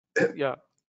Yeah.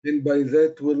 And by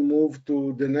that, we'll move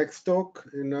to the next talk.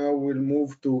 And now we'll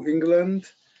move to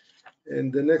England.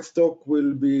 And the next talk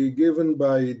will be given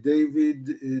by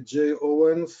David J.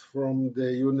 Owens from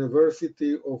the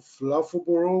University of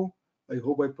Loughborough. I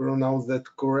hope I pronounced that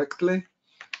correctly.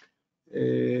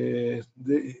 David,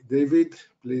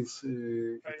 please,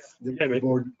 the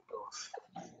board goes.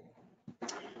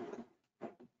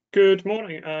 Good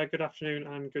morning, good afternoon,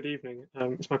 and good evening.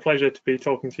 It's my pleasure to be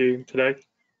talking to you today.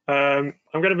 I'm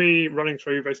going to be running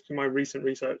through basically my recent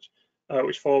research,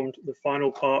 which formed the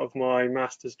final part of my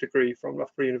master's degree from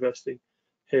Loughborough University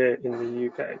here in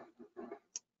the UK.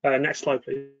 Next slide,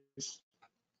 please.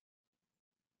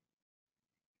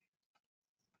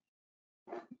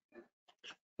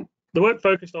 The work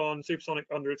focused on supersonic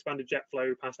under expanded jet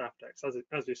flow past aft decks, as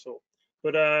you saw,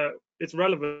 but it's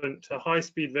relevant to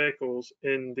high-speed vehicles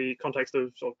in the context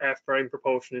of sort of airframe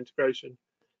propulsion integration.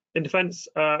 In defence,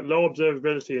 low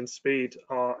observability and speed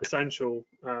are essential.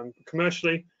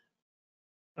 Commercially,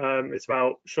 it's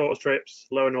about shorter trips,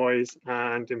 lower noise,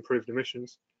 and improved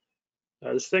emissions.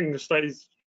 The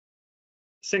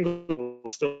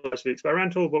single still actually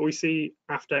experimental, but we see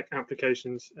aft deck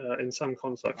applications in some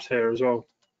concepts here as well.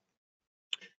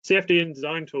 CFD and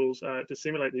design tools to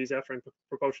simulate these airframe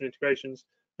propulsion integrations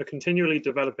are continually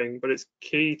developing, but it's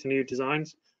key to new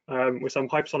designs. With some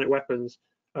hypersonic weapons,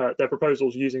 their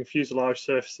proposals using fuselage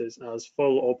surfaces as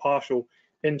full or partial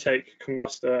intake,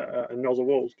 combustor, and nozzle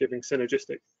walls, giving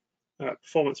synergistic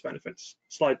performance benefits.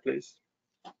 Slide, please.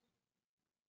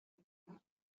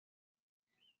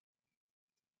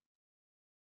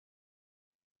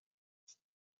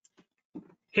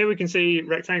 Here we can see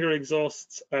rectangular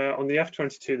exhausts on the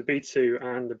F-22, the B-2,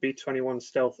 and the B-21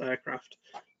 stealth aircraft,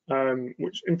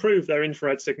 which improve their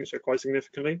infrared signature quite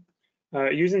significantly.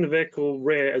 Using the vehicle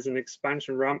rear as an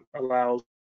expansion ramp allows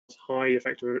high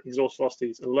effective exhaust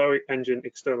velocities and low engine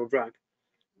external drag.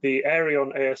 The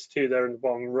Aerion AS2 there in the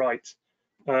bottom right,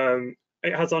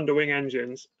 it has underwing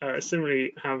engines. They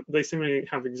similarly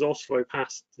have exhaust flow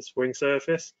past this wing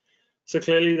surface. So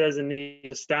clearly there's a need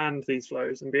to stand these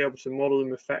flows and be able to model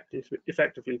them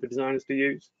effectively for designers to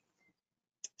use.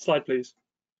 Slide, please.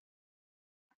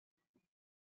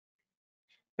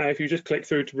 If you just click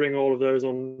through to bring all of those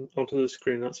onto the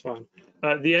screen, that's fine.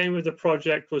 The aim of the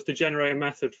project was to generate a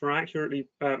method for accurately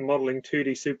modeling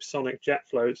 2D supersonic jet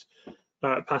flows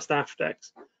past aft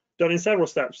decks. Done in several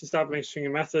steps, establishing a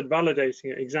method, validating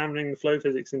it, examining the flow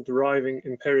physics, and deriving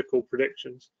empirical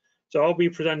predictions. So I'll be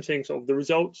presenting sort of the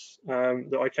results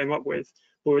that I came up with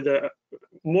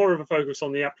more of a focus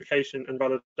on the application and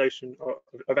validation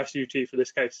of SU2 for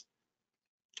this case.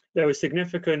 There was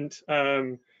significant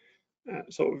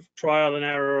sort of trial and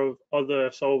error of other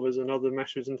solvers and other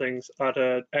meshes and things at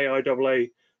a AIAA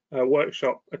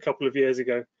workshop a couple of years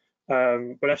ago,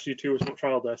 but SU2 was not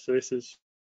trialed there, so this is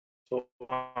sort of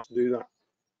how to do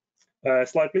that.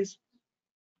 Slide, please.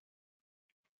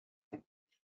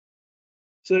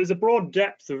 So there's a broad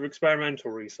depth of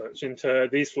experimental research into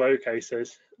these flow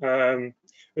cases,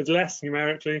 with less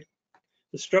numerically.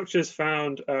 The structures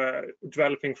found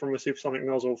developing from a supersonic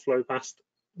nozzle flow past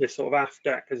this sort of aft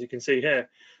deck, as you can see here.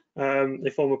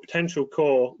 They form a potential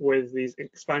core with these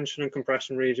expansion and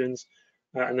compression regions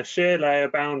and a shear layer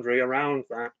boundary around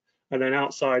that, and then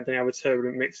outside they have a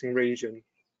turbulent mixing region.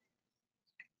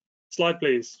 Slide,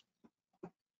 please.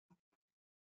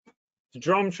 The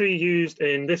geometry used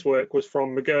in this work was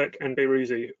from McGurk and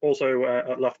Beiruzzi, also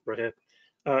at Loughborough here,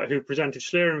 who presented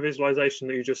shear and visualization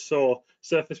that you just saw,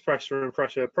 surface pressure and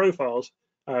pressure profiles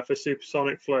for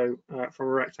supersonic flow from a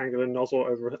rectangular nozzle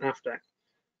over an aft deck.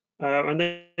 And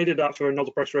they did that for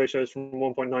nozzle pressure ratios from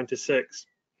 1.9 to 6.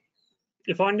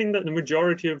 You're finding that the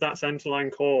majority of that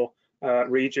centerline core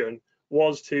region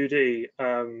was 2D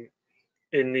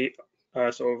in the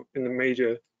in the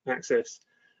major axis.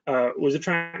 Was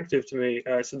attractive to me.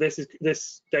 So this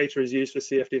data is used for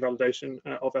CFD validation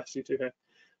of SU2 here.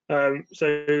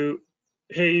 So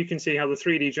here you can see how the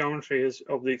 3D geometry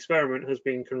of the experiment has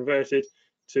been converted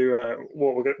to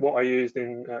what I used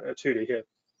in 2D here.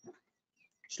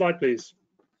 Slide, please.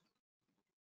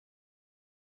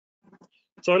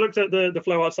 So I looked at the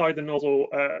flow outside the nozzle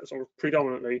sort of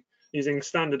predominantly using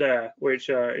standard air, which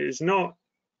is not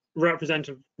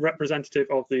representative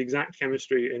of the exact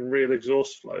chemistry in real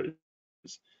exhaust flows,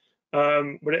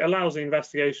 but it allows the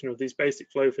investigation of these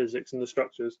basic flow physics and the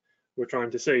structures we're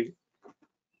trying to see.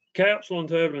 K-epsilon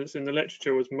turbulence in the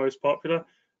literature was most popular,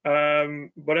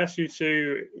 but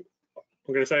SU2,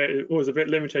 I'm going to say it was a bit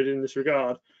limited in this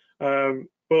regard,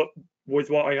 but with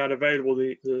what I had available,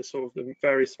 the sort of the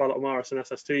various Spalot-Morris and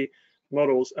SST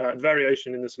models,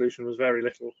 variation in the solution was very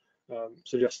little,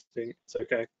 suggesting it's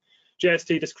okay.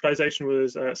 JST discretisation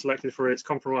was selected for its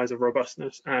compromise of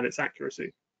robustness and its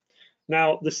accuracy.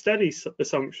 Now, the steady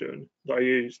assumption that I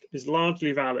used is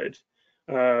largely valid,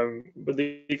 but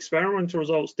the experimental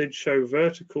results did show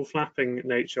vertical flapping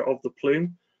nature of the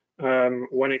plume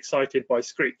when excited by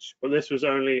screech, but this was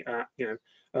only at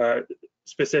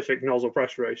specific nozzle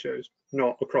pressure ratios,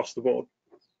 not across the board.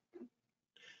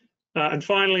 And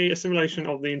finally, a simulation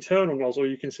of the internal nozzle,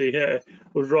 you can see here,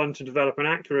 was run to develop an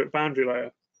accurate boundary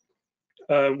layer,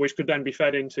 which could then be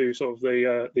fed into sort of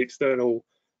the external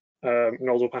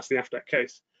nozzle past the aft deck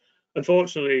case.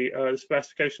 Unfortunately, the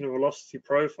specification of velocity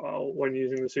profile when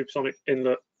using the supersonic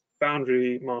inlet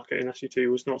boundary marker in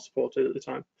SU2 was not supported at the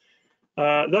time.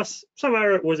 Thus, some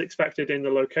error was expected in the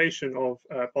location of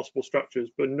possible structures,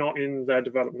 but not in their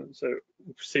development. So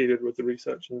we proceeded with the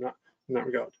research in that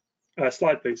regard.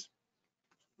 Slide, please.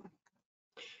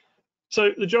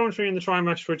 So the geometry and the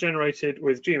tri-mesh were generated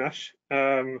with GMesh.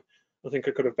 I think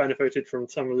I could have benefited from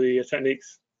some of the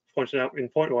techniques pointed out in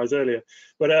Pointwise earlier,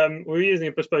 but we were using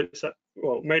a bespoke set,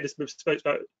 made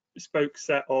a bespoke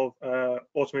set of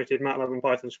automated MATLAB and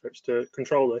Python scripts to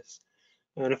control this.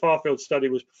 And a far-field study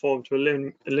was performed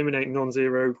to eliminate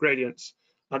non-zero gradients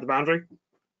at the boundary.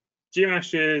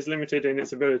 GMesh is limited in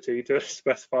its ability to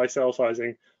specify cell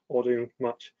sizing or do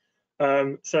much.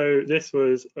 So this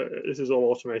is all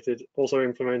automated, also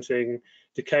implementing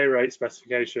decay rate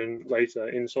specification later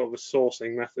in sort of a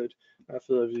sourcing method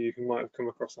for those of you who might have come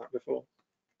across that before.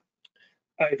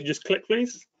 If you just click,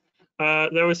 please.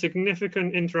 There was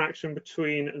significant interaction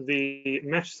between the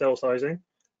mesh cell sizing,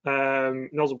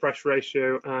 nozzle pressure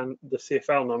ratio, and the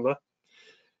CFL number.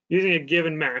 Using a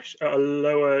given mesh at a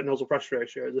lower nozzle pressure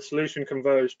ratio, the solution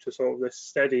converged to sort of this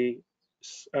steady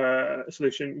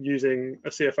solution using a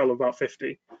CFL of about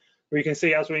 50. We can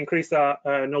see as we increase that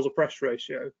nozzle pressure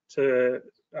ratio to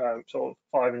sort of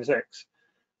 5 and 6,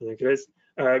 I think it is,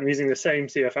 using the same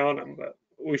CFL number,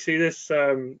 we see this,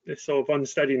 this sort of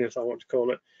unsteadiness, I want to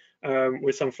call it,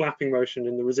 with some flapping motion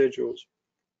in the residuals.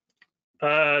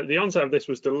 The onset of this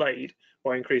was delayed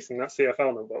by increasing that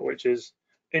CFL number, which is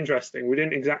interesting. We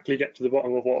didn't exactly get to the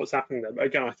bottom of what was happening there, but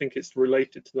again, I think it's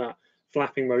related to that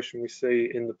flapping motion we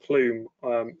see in the plume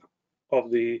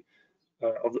of the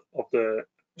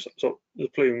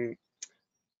plume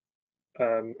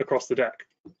across the deck.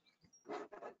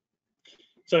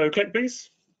 So click, please.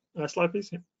 Slide, please.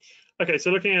 Yeah. Okay,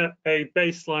 so looking at a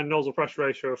baseline nozzle pressure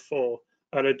ratio of 4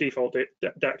 at a default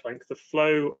deck length, the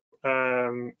flow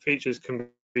features can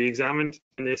be examined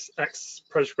in this X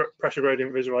pressure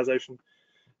gradient visualization.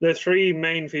 There are 3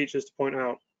 main features to point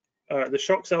out. The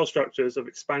shock cell structures of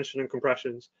expansion and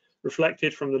compressions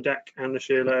reflected from the deck and the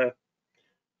shear layer.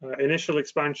 Initial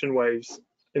expansion waves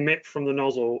emit from the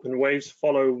nozzle, and waves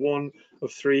follow one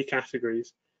of 3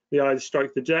 categories. They either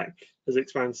strike the deck as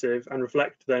expansive and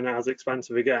reflect then as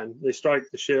expansive again. They strike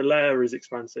the shear layer as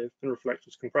expansive and reflect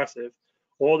as compressive,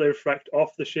 or they reflect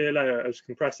off the shear layer as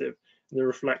compressive and they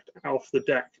reflect off the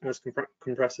deck as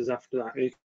compressors after that.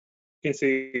 You can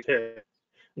see it here.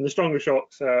 And the stronger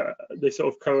shocks, they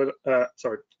sort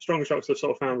of stronger shocks are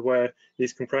sort of found where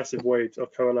these compressive waves are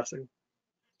coalescing.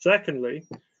 Secondly,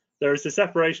 there is the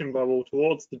separation bubble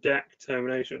towards the deck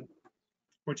termination,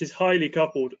 which is highly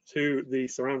coupled to the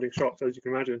surrounding shocks, as you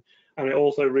can imagine, and it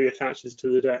also reattaches to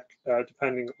the deck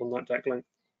depending on that deck length.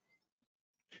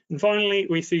 And finally,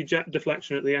 we see jet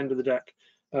deflection at the end of the deck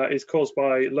is caused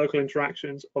by local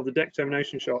interactions of the deck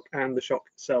termination shock and the shock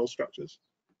cell structures.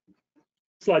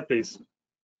 Slide, please.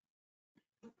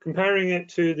 Comparing it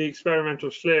to the experimental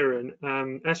Schlieren,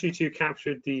 SU2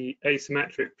 captured the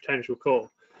asymmetric potential core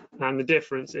and the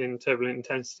difference in turbulent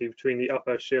intensity between the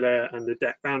upper shear layer and the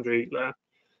deck boundary layer.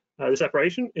 The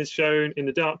separation is shown in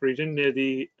the dark region near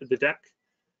the deck,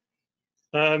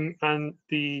 and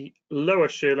the lower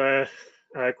shear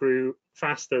layer grew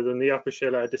faster than the upper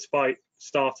shear layer despite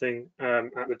starting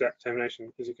at the deck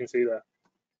termination, as you can see there.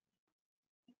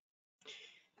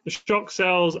 The shock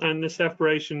cells and the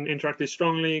separation interacted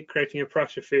strongly, creating a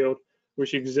pressure field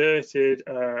which exerted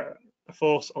a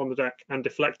force on the deck and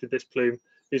deflected this plume,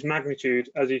 whose magnitude,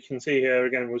 as you can see here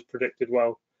again, was predicted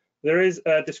well. There is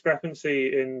a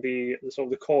discrepancy in the sort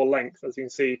of the core length, as you can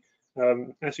see.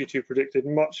 SU2 predicted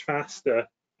much faster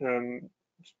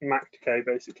Mach decay,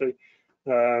 basically,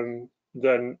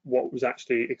 than what was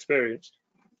actually experienced.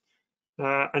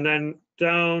 And then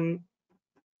down.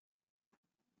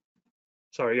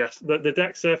 Sorry, yes, the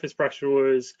deck surface pressure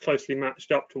was closely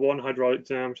matched up to 1 hydraulic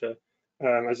diameter,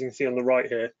 as you can see on the right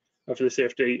here for the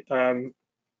CFD.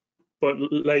 But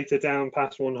later down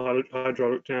past 1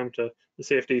 hydraulic diameter, the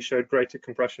CFD showed greater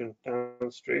compression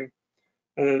downstream.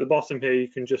 And then at the bottom here, you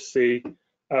can just see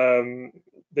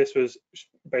This was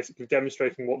basically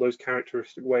demonstrating what those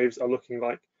characteristic waves are looking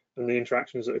like and the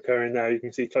interactions that occur in there. You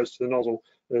can see close to the nozzle,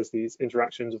 there's these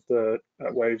interactions of the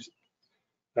waves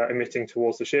emitting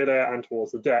towards the shear layer and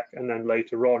towards the deck, and then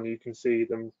later on you can see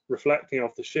them reflecting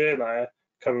off the shear layer,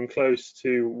 coming close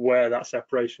to where that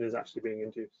separation is actually being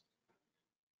induced.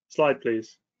 Slide,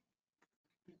 please.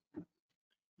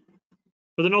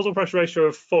 For the nozzle pressure ratio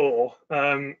of 4,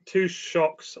 2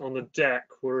 shocks on the deck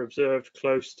were observed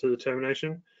close to the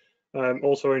termination,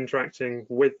 also interacting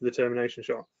with the termination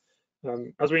shock.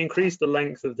 As we increase the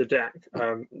length of the deck,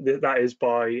 that is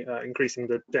by increasing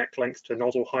the deck length to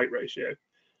nozzle height ratio,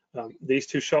 these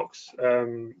 2 shocks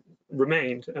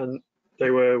remained, and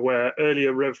they were where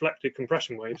earlier reflected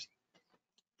compression waves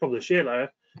from the shear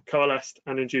layer coalesced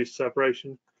and induced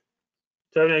separation.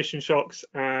 Termination shocks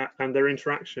and their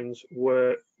interactions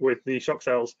were with the shock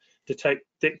cells to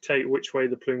dictate which way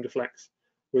the plume deflects,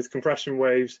 with compression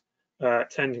waves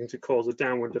tending to cause a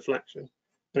downward deflection.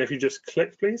 And if you just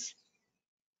click, please,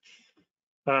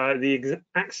 the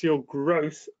axial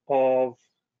growth of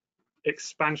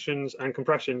expansions and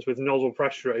compressions with nozzle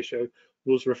pressure ratio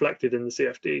was reflected in the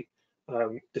CFD,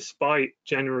 despite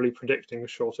generally predicting a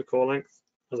shorter core length,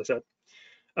 as I said.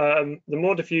 The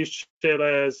more diffused shear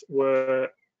layers were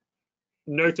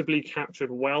notably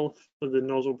captured well for the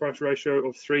nozzle pressure ratio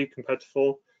of 3 compared to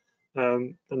 4,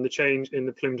 and the change in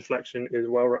the plume deflection is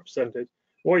well represented.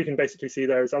 What you can basically see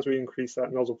there is as we increase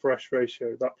that nozzle pressure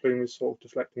ratio, that plume is sort of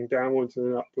deflecting downwards and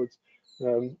then upwards.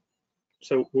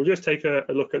 So we'll just take a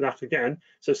look at that again.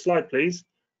 So slide, please.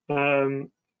 The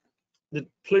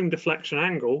plume deflection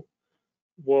angle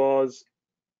was,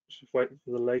 just wait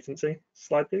for the latency.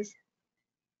 Slide, please.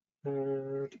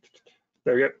 There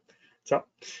we go. It's up.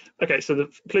 Okay, so the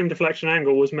plume deflection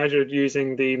angle was measured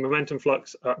using the momentum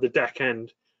flux at the deck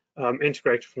end,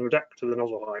 integrated from the deck to the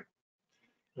nozzle height.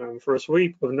 For a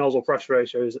sweep of nozzle pressure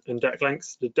ratios and deck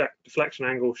lengths, the deck deflection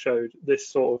angle showed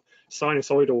this sort of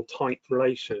sinusoidal type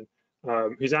relation,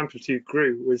 whose amplitude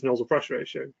grew with nozzle pressure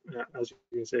ratio, as you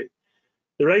can see.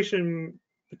 The relation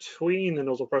between the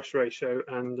nozzle pressure ratio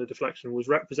and the deflection was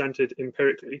represented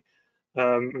empirically,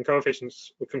 and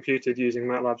coefficients were computed using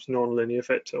MATLAB's non-linear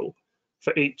fit tool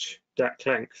for each deck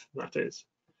length, that is.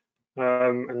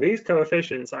 And these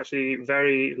coefficients actually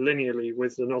vary linearly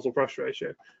with the nozzle pressure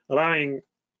ratio, allowing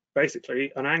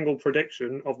basically an angle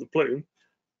prediction of the plume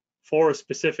for a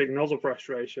specific nozzle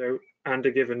pressure ratio and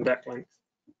a given deck length.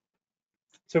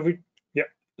 So we've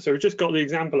just got the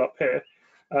example up here.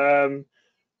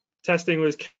 Testing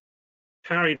was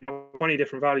carried out 20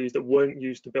 different values that weren't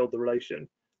used to build the relation.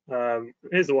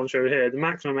 Here's the one shown here. The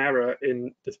maximum error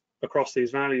across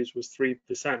these values was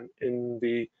 3% in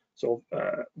the sort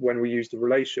of when we used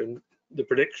the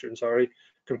prediction,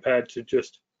 compared to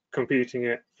just computing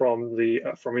it from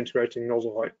integrating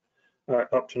nozzle height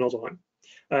up to nozzle height.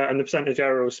 And the percentage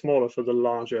error was smaller for the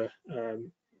larger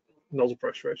nozzle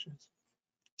pressure ratios.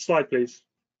 Slide, please.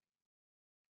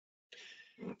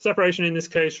 Separation in this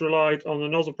case relied on the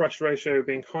nozzle pressure ratio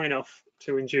being high enough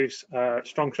to induce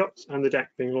strong shocks and the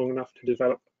deck being long enough to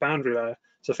develop a boundary layer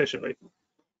sufficiently.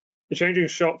 The changing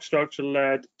shock structure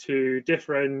led to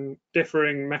differing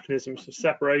mechanisms of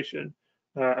separation,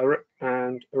 and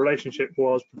a relationship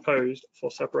was proposed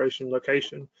for separation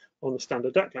location on the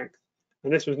standard deck length,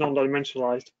 and this was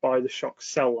non-dimensionalized by the shock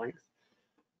cell length.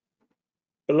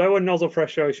 Below a nozzle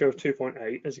pressure ratio of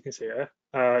 2.8, as you can see here,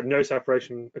 no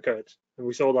separation occurred, and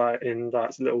we saw that in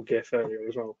that little GIF earlier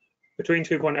as well. Between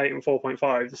 2.8 and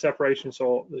 4.5, the separation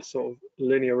saw this sort of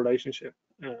linear relationship,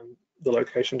 the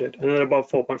location did, and then above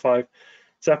 4.5,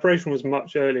 separation was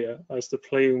much earlier as the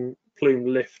plume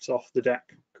lifts off the deck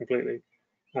completely,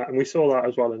 and we saw that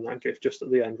as well in that GIF just at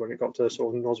the end when it got to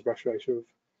sort of nozzle pressure ratio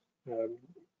of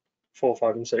 4,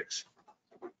 5, and 6.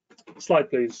 Slide,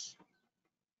 please.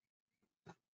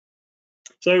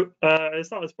 So to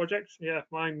start this project,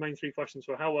 my main 3 questions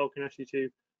were: how well can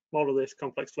SU2 model this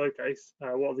complex flow case?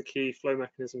 What are the key flow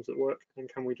mechanisms at work? And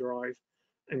can we derive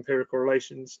empirical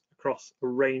relations across a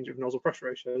range of nozzle pressure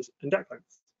ratios and deck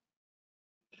lengths?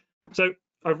 So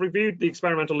I've reviewed the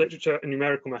experimental literature and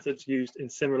numerical methods used in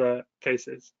similar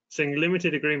cases, seeing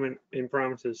limited agreement in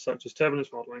parameters such as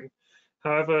turbulence modeling.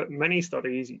 However, many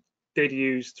studies did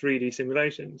use 3D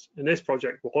simulations, and this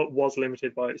project was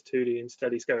limited by its 2D and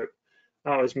steady scope.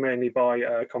 That was mainly by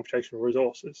computational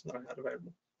resources that I had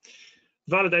available.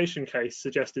 The validation case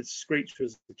suggested screech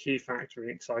was the key factor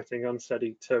in exciting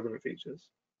unsteady turbulent features.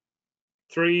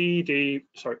 3D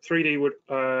would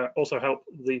also help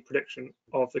the prediction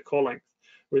of the core length,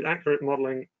 with accurate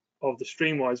modeling of the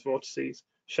streamwise vortices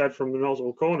shed from the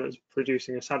nozzle corners,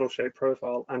 producing a saddle-shaped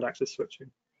profile and axis switching.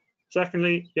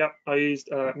 Secondly, yep, I used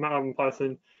MATLAB and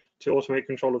Python to automate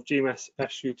control of GMS,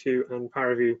 SU2, and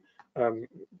ParaView,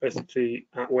 basically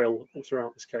at will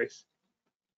throughout this case.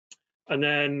 And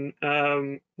then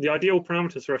the ideal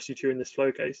parameters for SU2 in this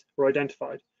flow case were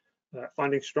identified,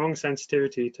 finding strong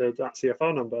sensitivity to that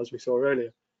CFR number, as we saw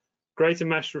earlier. Greater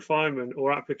mesh refinement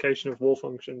or application of wall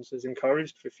functions is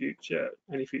encouraged for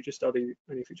any future study,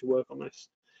 any future work on this,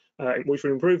 which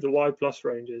would improve the Y plus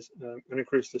ranges and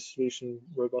increase the solution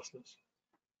robustness.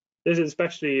 This is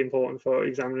especially important for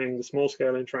examining the small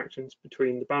scale interactions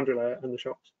between the boundary layer and the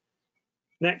shocks.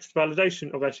 Next,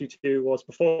 validation of SU2 was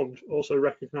performed, also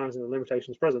recognizing the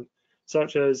limitations present,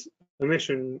 such as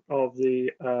emission of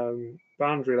the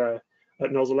boundary layer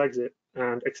at nozzle exit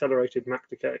and accelerated MAC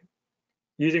decay.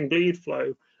 Using bleed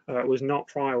flow was not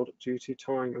trialed due to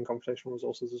time and computational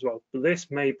resources as well, but this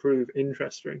may prove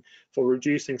interesting for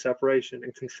reducing separation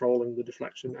and controlling the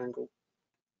deflection angle.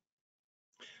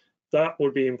 That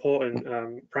would be important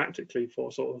practically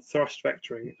for sort of thrust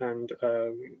vectoring and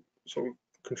sort of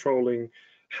controlling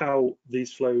how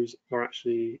these flows are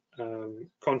actually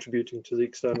contributing to the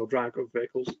external drag of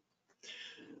vehicles.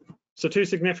 So two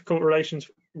significant relations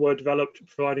were developed,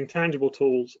 providing tangible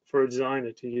tools for a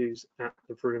designer to use at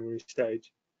the preliminary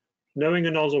stage. Knowing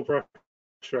a nozzle pressure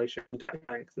ratio and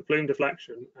length, the plume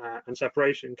deflection and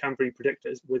separation can be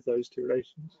predictors with those two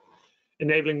relations,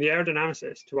 enabling the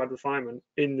aerodynamicist to add refinement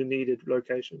in the needed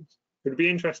locations. It would be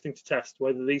interesting to test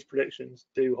whether these predictions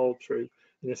do hold true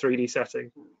in a 3D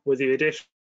setting, with the additional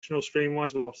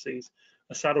streamwise velocities,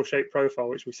 a saddle-shaped profile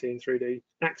which we see in 3D,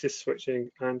 axis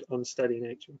switching, and unsteady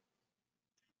nature.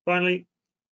 Finally,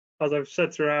 as I've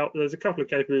said throughout, there's a couple of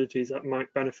capabilities that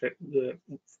might benefit the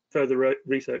further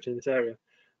research in this area.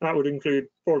 That would include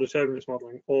broader turbulence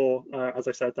modeling, or as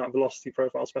I said, that velocity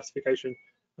profile specification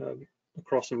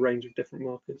across a range of different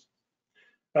markers.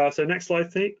 So next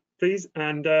slide, please,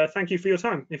 and thank you for your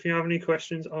time. If you have any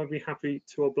questions, I'll be happy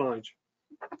to oblige.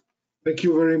 Thank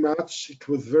you very much. It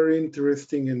was very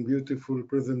interesting and beautiful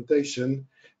presentation.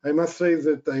 I must say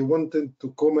that I wanted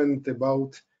to comment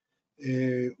about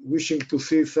wishing to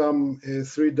see some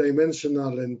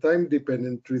three-dimensional and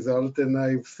time-dependent result, and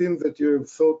I've seen that you have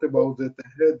thought about it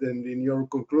ahead, and in your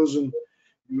conclusion,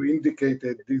 you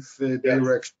indicated this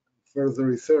direction of further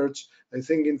research. I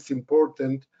think it's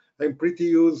important. I'm pretty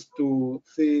used to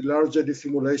see large eddy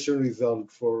simulation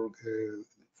result for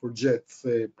jets,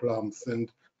 plums,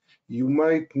 and you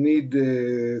might need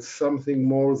something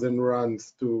more than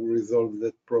runs to resolve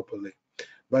that properly.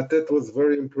 But that was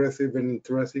very impressive and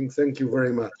interesting. Thank you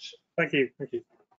very much. Thank you. Thank you.